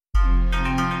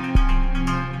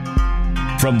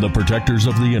From the protectors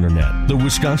of the Internet, the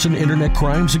Wisconsin Internet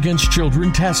Crimes Against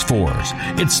Children Task Force,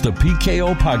 it's the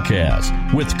PKO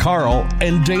Podcast with Carl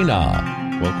and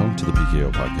Dana. Welcome to the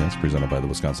PKO Podcast, presented by the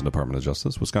Wisconsin Department of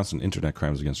Justice, Wisconsin Internet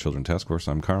Crimes Against Children Task Force.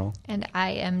 I'm Carl. And I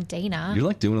am Dana. You're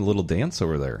like doing a little dance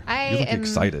over there. You look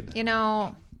excited. You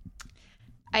know,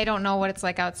 I don't know what it's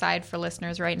like outside for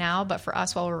listeners right now, but for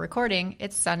us while we're recording,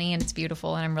 it's sunny and it's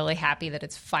beautiful, and I'm really happy that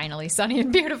it's finally sunny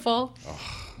and beautiful.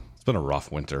 Oh, it's been a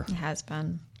rough winter. It has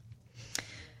been.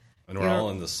 And we're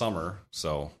all in the summer,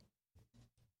 so...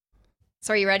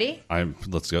 So are you ready?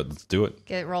 Let's go. Let's do it.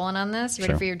 Get rolling on this? You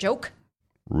ready for your joke?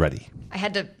 Ready.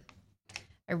 I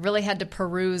really had to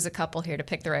peruse a couple here to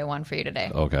pick the right one for you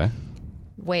today. Okay.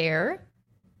 Where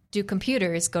do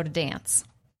computers go to dance?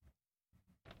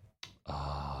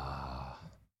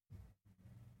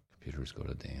 Computers go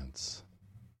to dance.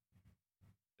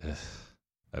 Ugh,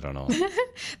 I don't know.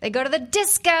 They go to the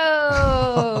disco.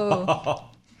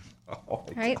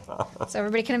 Right? So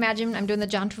everybody can imagine I'm doing the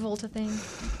John Travolta thing.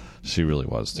 She really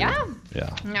was, too. Yeah?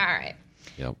 Yeah. All right.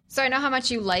 Yep. So I know how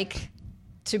much you like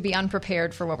to be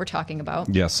unprepared for what we're talking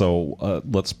about. Yeah, so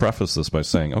let's preface this by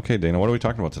saying, okay, Dana, what are we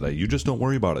talking about today? You just don't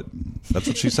worry about it. That's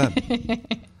what she said.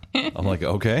 I'm like,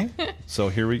 okay. So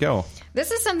here we go.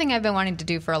 This is something I've been wanting to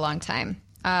do for a long time.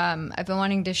 I've been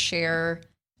wanting to share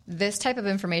this type of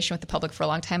information with the public for a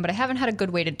long time, but I haven't had a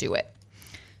good way to do it.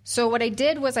 So what I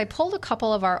did was I pulled a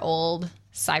couple of our old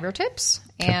cyber tips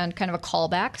and kind of a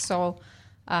callback. So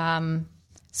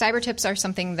cyber tips are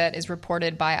something that is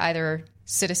reported by either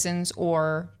citizens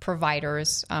or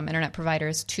providers, internet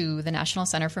providers, to the National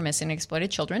Center for Missing and Exploited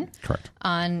Children. Correct.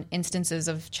 On instances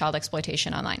of child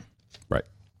exploitation online. Right.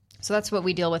 So that's what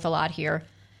we deal with a lot here.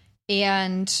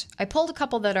 And I pulled a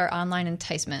couple that are online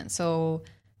enticement. So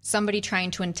somebody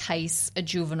trying to entice a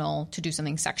juvenile to do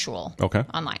something sexual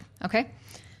online. Okay.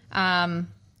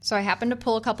 So I happened to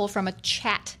pull a couple from a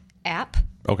chat app.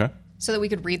 Okay. So that we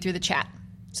could read through the chat.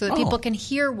 So that people can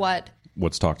hear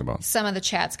what's talked about. Some of the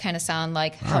chats kind of sound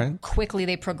like, how quickly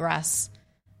they progress,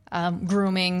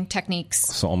 grooming techniques.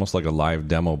 So almost like a live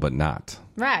demo, but not.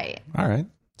 Right. All right.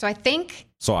 So I think...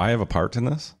 So I have a part in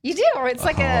this? You do. It's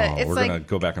like It's we're like, going to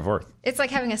go back and forth. It's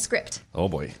like having a script. Oh,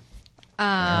 boy. All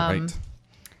right.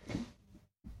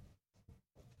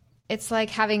 It's like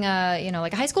having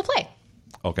like a high school play.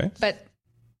 Okay. But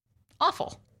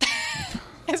awful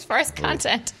as far as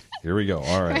content. Here we go.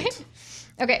 All right.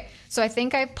 Okay. So I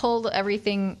think I pulled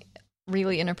everything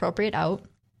really inappropriate out.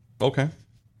 Okay.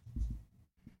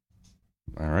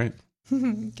 All right.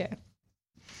 Okay.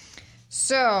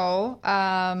 So,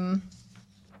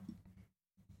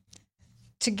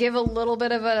 to give a little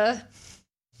bit of a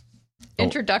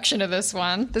introduction to this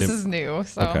one, this is new.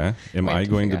 So okay. I'm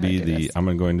going to be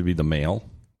the male,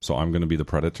 so I'm going to be the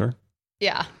predator?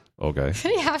 Yeah. Okay.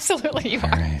 Yeah, absolutely you are.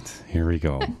 All right. Here we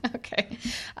go. Okay.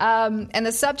 And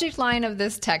the subject line of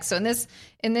this text, so in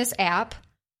this app,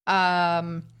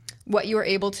 what you are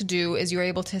able to do is you're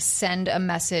able to send a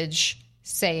message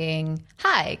saying,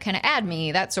 hi, kind of add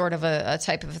me, that sort of a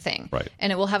type of a thing. Right.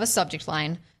 And it will have a subject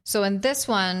line. So in this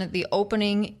one, the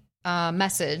opening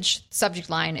message subject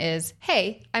line is,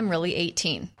 hey, I'm really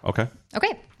 18. Okay.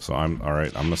 Okay. So all right.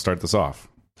 I'm going to start this off.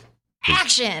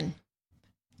 Action.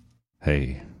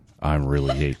 Hey, I'm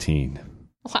really 18.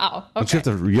 Wow. Okay.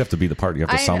 But you have to be the part. You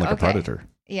have to sound like a predator.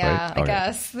 Yeah, right? I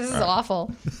guess. This is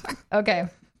awful. Okay.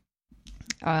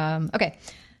 Okay.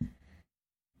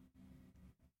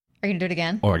 Are you going to do it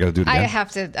again? Oh, I got to do it again?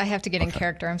 I have to get in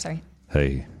character. I'm sorry.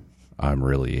 Hey, I'm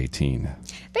really 18.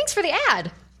 Thanks for the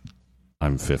ad.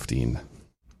 I'm 15.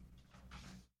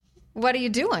 What are you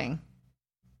doing?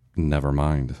 Never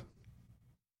mind.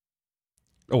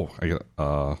 Oh, I got,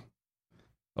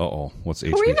 what's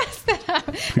HB? We messed that up.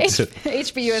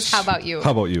 HBU is how about you? How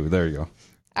about you? There you go.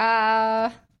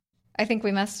 I think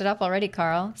we messed it up already,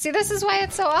 Carl. See, this is why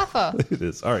it's so awful. It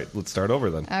is. All right, let's start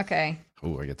over then. Okay.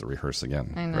 Oh, I get to rehearse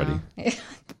again. I know. Ready?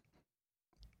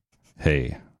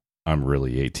 Hey, I'm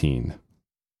really 18.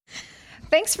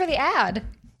 Thanks for the ad.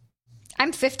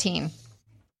 I'm 15.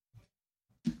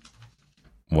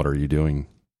 What are you doing?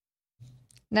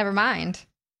 Never mind.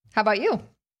 How about you?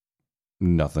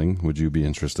 Nothing. Would you be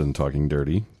interested in talking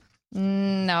dirty?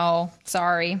 No,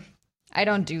 sorry. I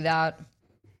don't do that.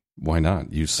 Why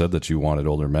not? You said that you wanted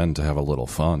older men to have a little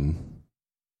fun.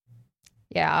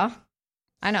 Yeah,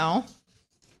 I know.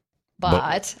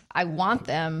 But I want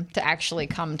them to actually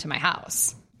come to my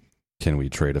house. Can we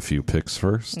trade a few pics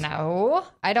first? No,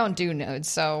 I don't do nudes,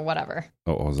 so whatever.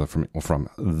 Oh, is that from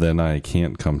then I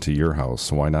can't come to your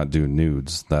house. Why not do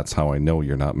nudes? That's how I know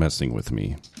you're not messing with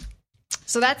me.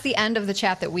 So that's the end of the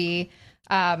chat that we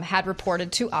had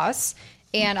reported to us.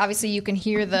 And obviously you can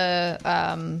hear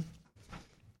the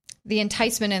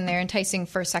enticement in there, enticing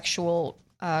for sexual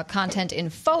content in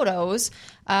photos.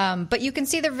 But you can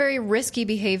see the very risky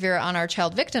behavior on our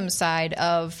child victim side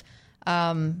of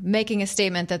making a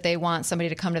statement that they want somebody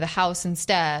to come to the house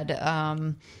instead.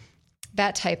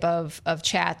 That type of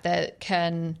chat that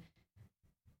can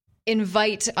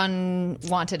invite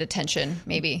unwanted attention.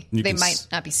 Maybe they might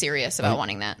not be serious about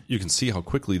wanting that. You can see how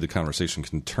quickly the conversation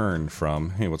can turn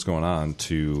from, hey, what's going on,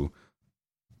 to,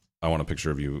 I want a picture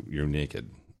of you, you're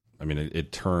naked. I mean,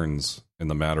 it turns in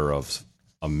the matter of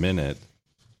a minute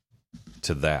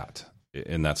to that.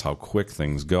 And that's how quick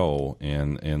things go.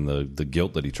 And the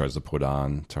guilt that he tries to put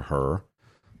on to her.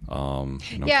 Can't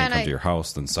come to your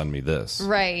house, then send me this.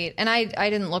 Right. And I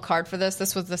didn't look hard for this.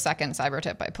 This was the second cyber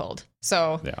tip I pulled.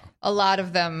 So a lot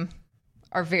of them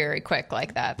are very quick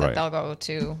like that they'll go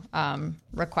to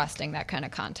requesting that kind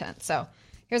of content. So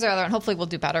here's our other one. Hopefully we'll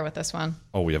do better with this one.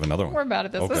 Oh, we have another one. We're bad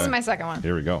at this. Okay. This is my second one.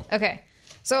 Here we go. Okay.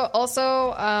 So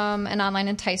also an online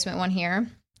enticement one here.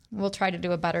 We'll try to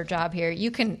do a better job here. You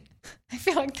can, I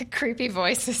feel like the creepy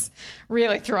voice is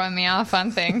really throwing me off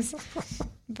on things.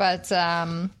 But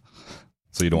so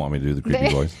you don't want me to do the creepy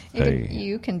voice?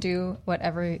 You can do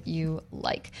whatever you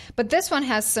like. But this one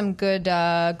has some good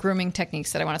grooming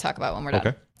techniques that I want to talk about when we're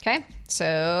done. Okay.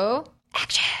 So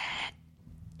action.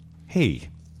 Hey.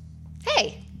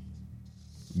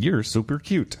 You're super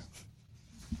cute.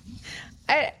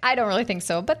 I don't really think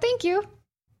so, but thank you.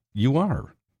 You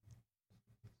are.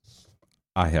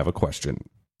 I have a question.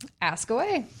 Ask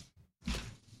away.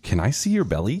 Can I see your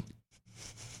belly?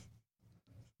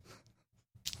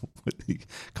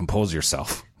 Compose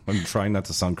yourself. I'm trying not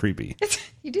to sound creepy.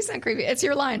 You do sound creepy. It's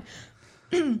your line.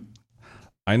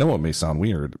 I know it may sound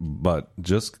weird, but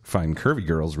just find curvy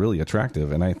girls really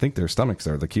attractive, and I think their stomachs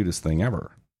are the cutest thing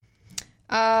ever.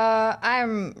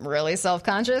 I'm really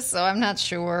self-conscious, so I'm not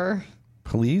sure.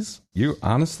 Please? You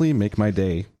honestly make my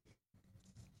day.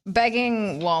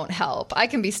 Begging won't help. I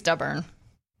can be stubborn.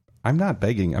 I'm not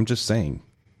begging. I'm just saying.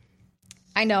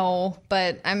 I know,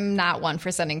 but I'm not one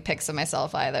for sending pics of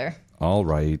myself either. All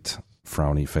right,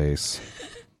 frowny face.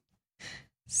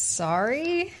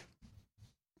 Sorry?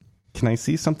 Can I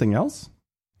see something else?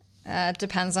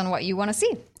 Depends on what you want to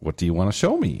see. What do you want to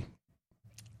show me?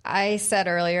 I said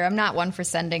earlier, I'm not one for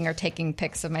sending or taking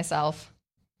pics of myself.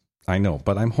 I know,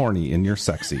 but I'm horny and you're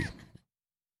sexy.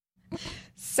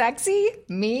 Sexy?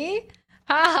 Me?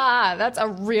 Haha, that's a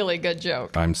really good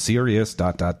joke. I'm serious, ...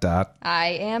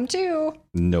 I am too.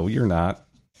 No, you're not.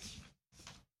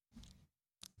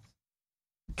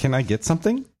 Can I get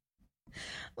something?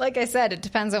 Like I said, it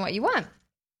depends on what you want.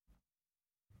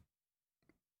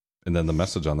 And then the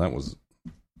message on that was,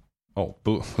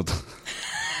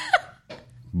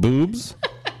 boobs?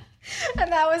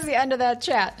 And that was the end of that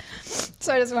chat.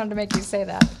 So I just wanted to make you say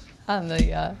that on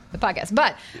the podcast.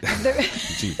 But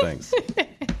gee, thanks.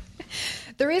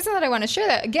 The reason that I want to share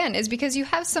that, again, is because you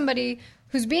have somebody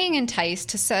who's being enticed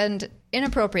to send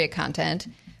inappropriate content,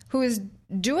 who is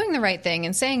doing the right thing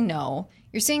and saying no.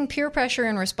 You're seeing peer pressure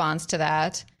in response to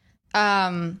that.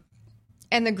 And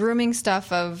the grooming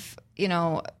stuff of,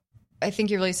 I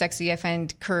think you're really sexy. I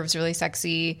find curves really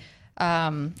sexy.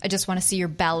 I just want to see your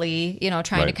belly,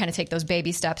 trying to kind of take those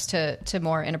baby steps to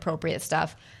more inappropriate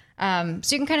stuff. So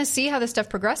you can kind of see how this stuff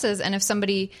progresses. And if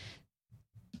somebody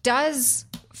does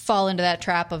fall into that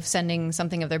trap of sending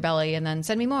something of their belly and then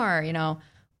send me more,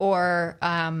 or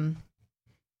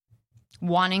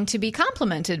wanting to be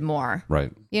complimented more.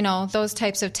 Right. Those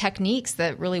types of techniques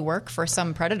that really work for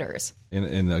some predators.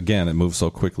 And again, it moves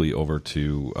so quickly over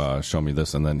to show me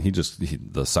this. And then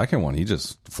the second one, he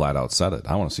just flat out said it.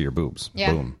 I want to see your boobs.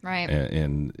 Yeah, boom. Right.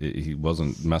 And he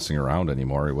wasn't messing around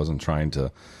anymore. He wasn't trying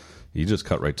to, he just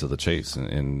cut right to the chase.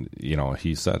 And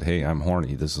he said, hey, I'm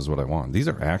horny. This is what I want. These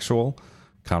are actual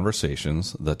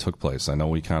conversations that took place. I know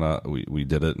we we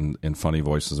did it in funny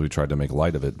voices. We tried to make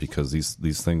light of it because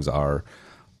these things are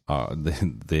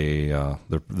they're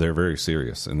very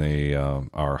serious, and they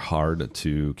are hard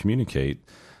to communicate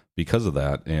because of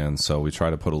that. And so we try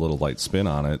to put a little light spin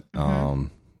on it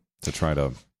to try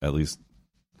to at least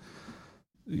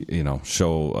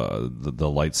show the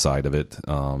light side of it.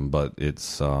 But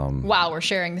it's wow, we're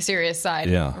sharing the serious side.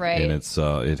 Yeah, right. And it's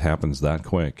it happens that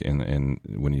quick. And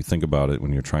when you think about it,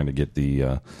 when you're trying to get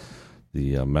the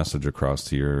message across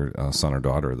to your son or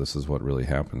daughter, this is what really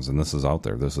happens. And this is out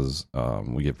there. This is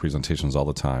we get presentations all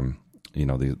the time.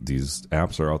 These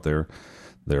apps are out there.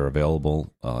 They're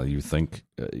available. You think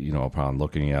upon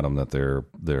looking at them that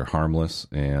they're harmless,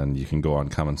 and you can go on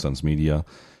Common Sense Media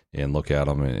and look at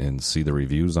them and see the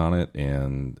reviews on it.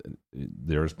 And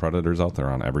there's predators out there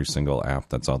on every single app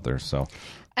that's out there. So,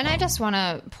 and I just want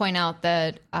to point out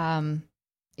that,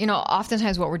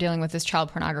 oftentimes what we're dealing with is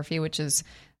child pornography, which is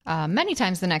many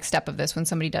times the next step of this when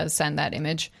somebody does send that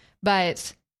image.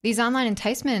 But these online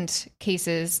enticement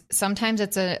cases, sometimes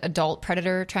it's an adult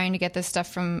predator trying to get this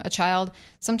stuff from a child.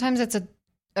 Sometimes it's a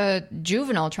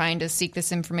juvenile trying to seek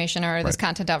this information or this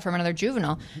content out from another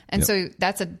juvenile. And so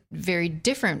that's a very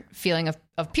different feeling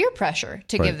of peer pressure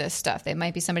to give this stuff. They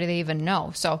might be somebody they even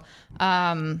know. So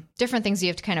different things you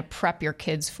have to kind of prep your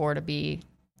kids for to be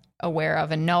aware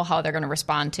of and know how they're going to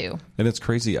respond to. And it's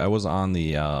crazy. I was on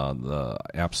the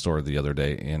App Store the other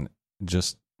day and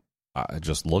just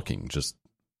looking,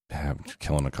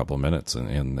 killing a couple of minutes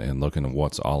and looking at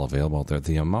what's all available out there.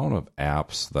 The amount of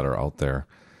apps that are out there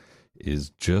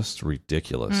is just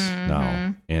ridiculous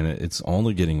now. And it's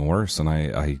only getting worse. And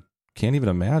I can't even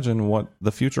imagine what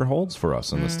the future holds for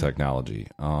us in this technology.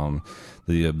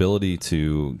 The ability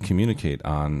to communicate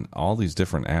on all these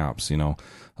different apps,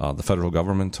 the federal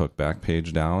government took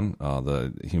Backpage down,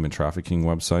 the human trafficking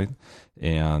website,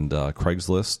 and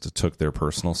Craigslist took their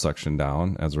personal section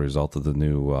down as a result of the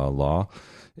new law.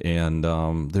 And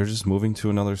they're just moving to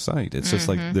another site. It's just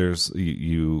like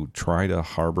you try to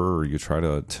harbor or you try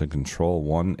to control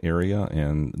one area,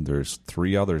 and there's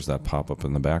 3 others that pop up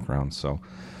in the background. So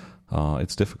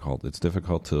it's difficult. It's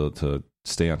difficult to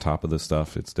stay on top of this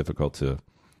stuff. It's difficult to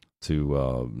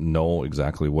know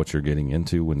exactly what you're getting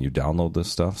into when you download this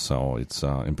stuff. So it's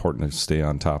important to stay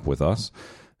on top with us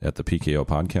at the PKO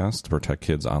Podcast,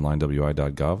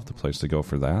 protectkidsonline.wi.gov, the place to go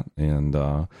for that. And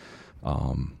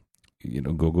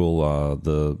Google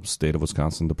the State of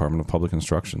Wisconsin Department of Public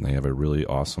Instruction. They have a really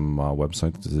awesome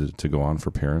website to go on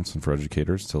for parents and for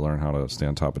educators to learn how to stay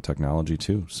on top of technology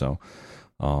too. So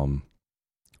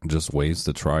just ways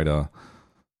to try to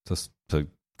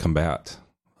combat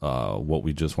what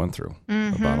we just went through,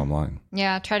 the bottom line.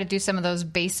 Yeah, try to do some of those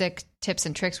basic tips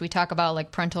and tricks we talk about,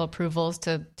 like parental approvals,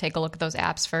 to take a look at those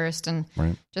apps first, and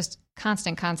just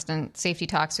constant safety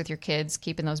talks with your kids,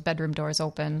 keeping those bedroom doors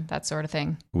open, that sort of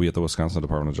thing. We at the Wisconsin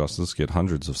Department of Justice get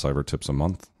hundreds of cyber tips a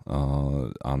month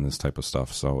on this type of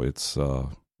stuff. So it's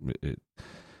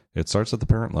it starts at the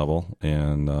parent level,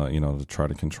 and to try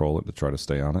to control it, to try to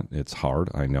stay on it. It's hard,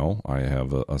 I know. I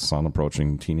have a son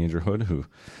approaching teenagerhood who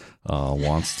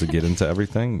wants to get into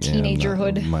everything.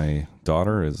 Teenagerhood. And, my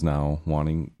daughter is now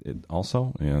wanting it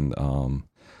also, and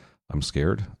I'm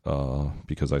scared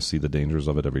because I see the dangers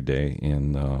of it every day,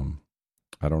 and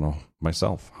I don't know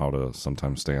myself how to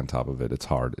sometimes stay on top of it. It's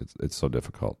hard. It's so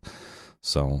difficult.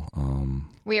 So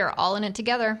we are all in it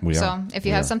together. So if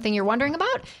you have something you're wondering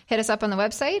about, hit us up on the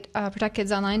website,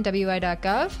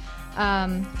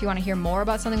 protectkidsonline.wi.gov. If you want to hear more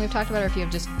about something we've talked about, or if you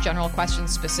have just general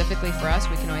questions specifically for us,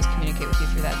 we can always communicate with you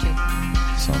through that too.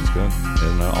 Sounds good.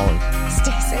 And always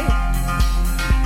stay safe.